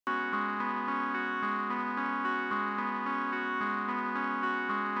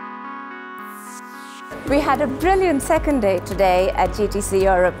We had a brilliant second day today at GTC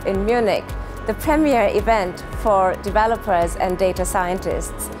Europe in Munich, the premier event for developers and data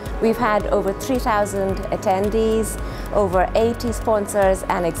scientists. We've had over 3,000 attendees, over 80 sponsors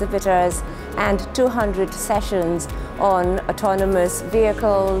and exhibitors, and 200 sessions on autonomous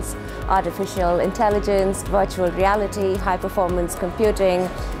vehicles, artificial intelligence, virtual reality, high-performance computing,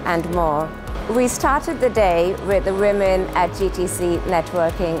 and more. We started the day with the Women at GTC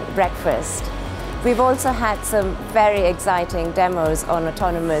Networking breakfast. We've also had some very exciting demos on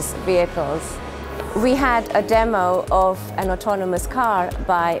autonomous vehicles. We had a demo of an autonomous car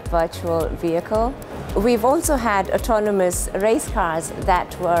by Virtual Vehicle. We've also had autonomous race cars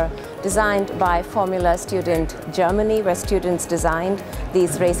that were designed by Formula Student Germany, where students designed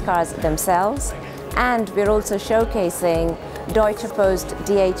these race cars themselves. And we're also showcasing Deutsche Post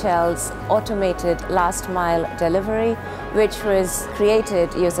DHL's automated last mile delivery, which was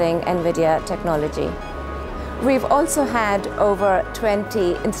created using NVIDIA technology. We've also had over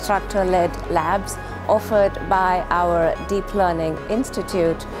 20 instructor-led labs offered by our Deep Learning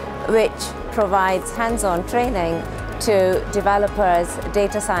Institute, which provides hands-on training to developers,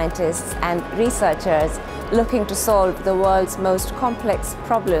 data scientists, and researchers looking to solve the world's most complex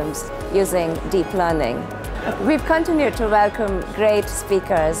problems using deep learning. We've continued to welcome great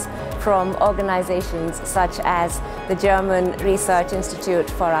speakers from organizations such as the German Research Institute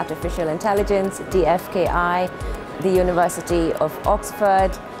for Artificial Intelligence, DFKI, the University of Oxford,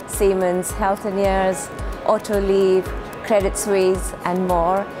 Siemens Healthineers, Autoliv, Credit Suisse, and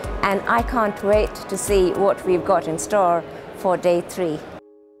more. And I can't wait to see what we've got in store for day 3.